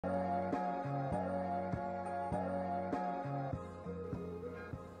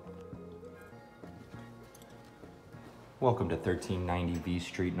Welcome to 1390 V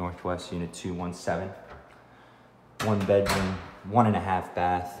Street Northwest, Unit 217. One bedroom, 1.5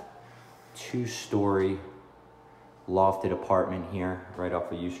 bath, 2-story lofted apartment here, right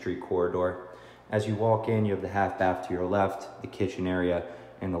off the U Street corridor. As you walk in, you have the half bath to your left, the kitchen area,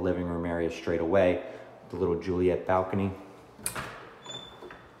 and the living room area straight away. The little Juliet balcony.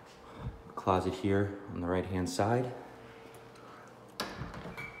 Closet here on the right-hand side.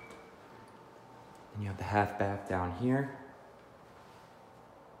 And you have the half bath down here.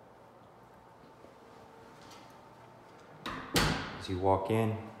 As you walk in,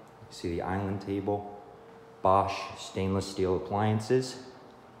 you see the island table, Bosch stainless steel appliances.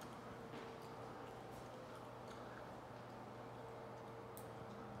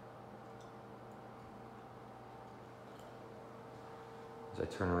 As I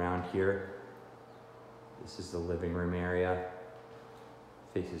turn around here, this is the living room area.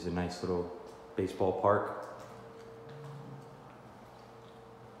 Faces a nice little baseball park.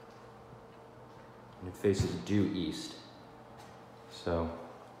 And it faces due east. So,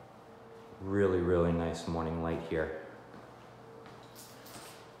 really, really nice morning light here.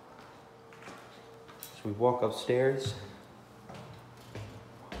 So we walk upstairs.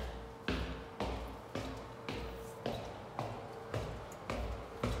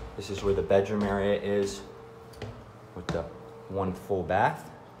 This is where the bedroom area is with the one full bath.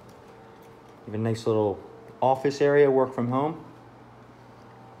 You have a nice little office area, work from home.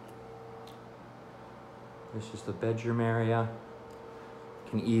 This is the bedroom area.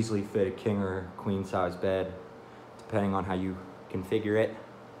 Can easily fit a king or queen size bed, depending on how you configure it.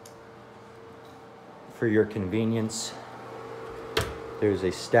 For your convenience, there's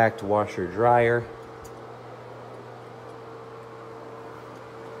a stacked washer dryer,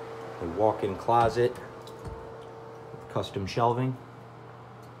 a walk-in closet, custom shelving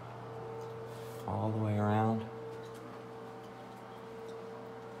all the way around.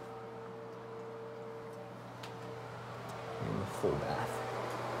 And the full bath.